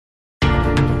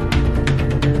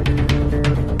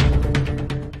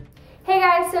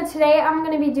so today I'm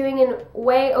going to be doing a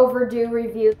way overdue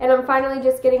review, and I'm finally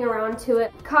just getting around to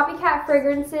it. Copycat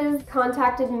Fragrances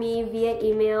contacted me via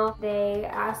email. They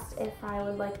asked if I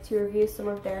would like to review some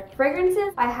of their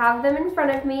fragrances. I have them in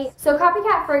front of me. So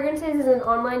Copycat Fragrances is an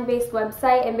online-based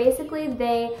website, and basically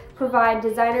they provide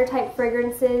designer-type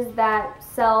fragrances that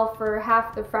sell for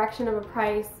half the fraction of a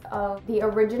price of the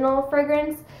original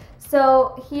fragrance.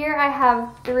 So here I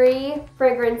have 3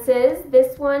 fragrances.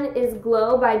 This one is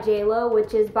Glow by JLo,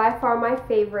 which is by far my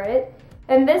favorite.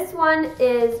 And this one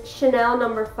is Chanel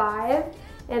No. 5.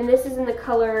 And this is in the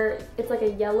color, it's like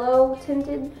a yellow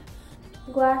tinted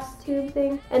glass tube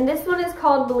thing. And this one is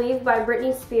called Believe by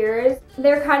Britney Spears.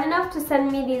 They're kind enough to send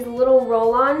me these little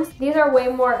roll-ons. These are way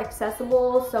more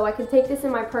accessible, so I could take this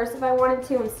in my purse if I wanted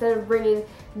to instead of bringing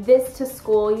this to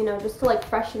school, you know, just to like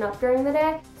freshen up during the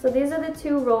day. So these are the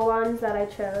 2 roll-ons that I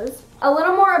chose. A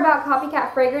little more about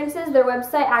Copycat Fragrances. Their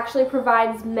website actually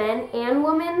provides men and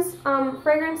women's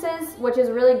fragrances, which is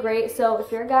really great. So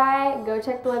if you're a guy, go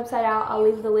check the website out. I'll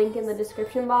leave the link in the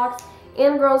description box.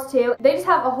 And girls too. They just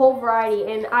have a whole variety,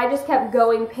 and I just kept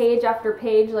going page after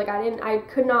page. Like I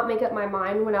could not make up my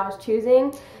mind when I was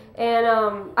choosing. And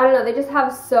I don't know, they just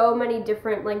have so many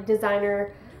different like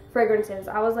designer fragrances.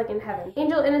 I was like in heaven.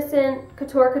 Angel Innocent,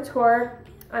 Couture Couture.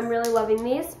 I'm really loving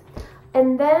these.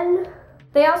 And then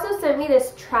they also sent me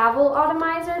this travel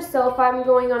atomizer, so if I'm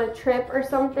going on a trip or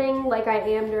something like I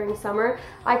am during summer,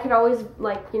 I could always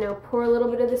like, you know, pour a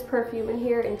little bit of this perfume in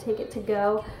here and take it to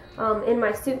go in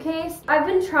my suitcase. I've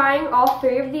been trying all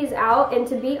 3 of these out, and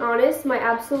to be honest, my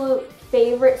absolute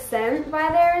favorite scent by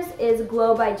theirs is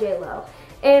Glow by JLo.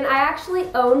 And I actually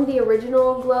own the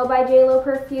original Glow by JLo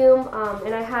perfume,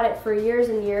 and I had it for years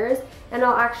and years, and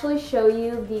I'll actually show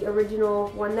you the original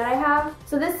one that I have.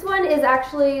 So this one is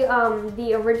actually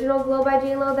the original Glow by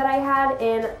JLo that I had,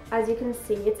 and as you can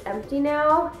see, it's empty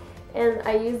now, and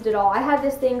I used it all. I had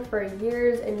this thing for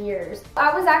years and years.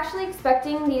 I was actually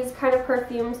expecting these kind of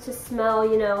perfumes to smell,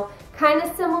 you know, kind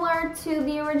of similar to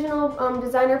the original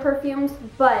designer perfumes,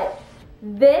 but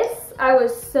this I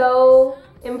was so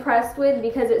impressed with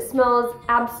because it smells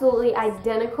absolutely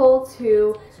identical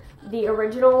to the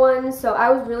original one, so I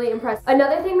was really impressed.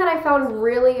 Another thing that I found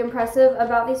really impressive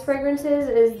about these fragrances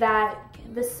is that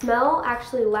the smell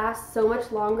actually lasts so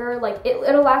much longer. Like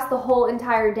it'll last the whole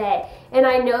entire day, and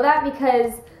I know that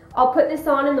because I'll put this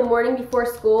on in the morning before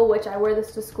school, which I wear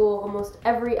this to school almost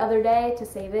every other day to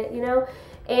save it, you know,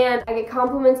 and I get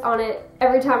compliments on it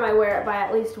every time I wear it by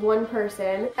at least one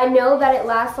person. I know that it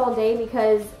lasts all day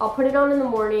because I'll put it on in the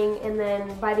morning, and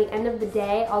then by the end of the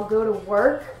day I'll go to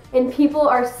work and people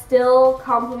are still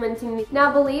complimenting me. Now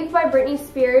Believe by Britney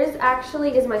Spears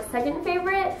actually is my 2nd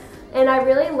favorite, and I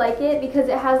really like it because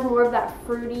it has more of that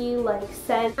fruity like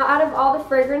scent. Now out of all the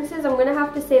fragrances, I'm gonna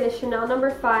have to say the Chanel No.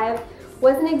 5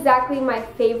 wasn't exactly my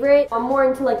favorite. I'm more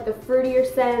into like the fruitier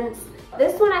scents.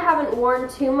 This one I haven't worn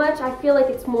too much. I feel like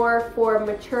it's more for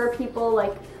mature people.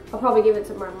 Like I'll probably give it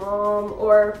to my mom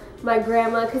or my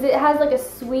grandma because it has like a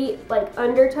sweet like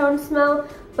undertone smell.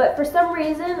 But for some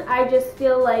reason, I just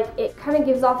feel like it kind of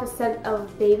gives off a scent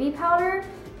of baby powder.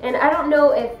 And I don't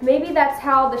know if maybe that's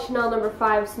how the Chanel No.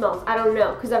 5 smells. I don't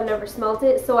know because I've never smelled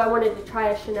it, so I wanted to try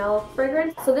a Chanel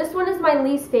fragrance. So this one is my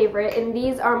least favorite, and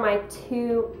these are my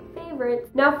 2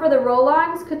 favorites. Now for the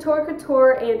roll-ons, Couture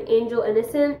Couture and Angel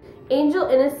Innocent. Angel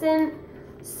Innocent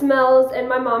smells, and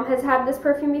my mom has had this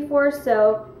perfume before,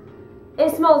 so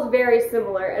it smells very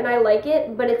similar, and I like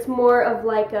it, but it's more of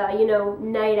like a, you know,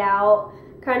 night out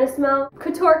kind of smell.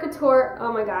 Couture Couture,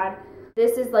 oh my god.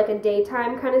 This is like a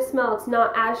daytime kind of smell. It's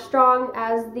not as strong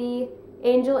as the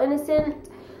Angel Innocent.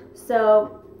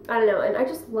 So, I don't know. And I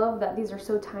just love that these are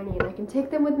so tiny and I can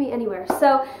take them with me anywhere.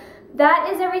 So,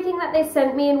 that is everything that they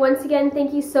sent me. And once again,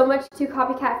 thank you so much to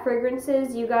Copycat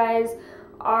Fragrances. You guys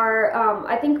are,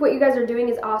 I think what you guys are doing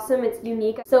is awesome. It's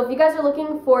unique. So if you guys are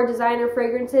looking for designer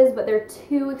fragrances, but they're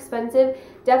too expensive,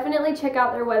 definitely check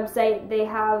out their website. They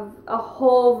have a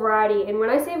whole variety. And when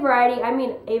I say variety, I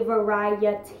mean a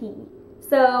variety.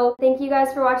 So thank you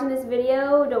guys for watching this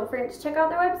video. Don't forget to check out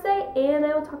their website, and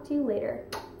I will talk to you later.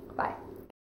 Bye.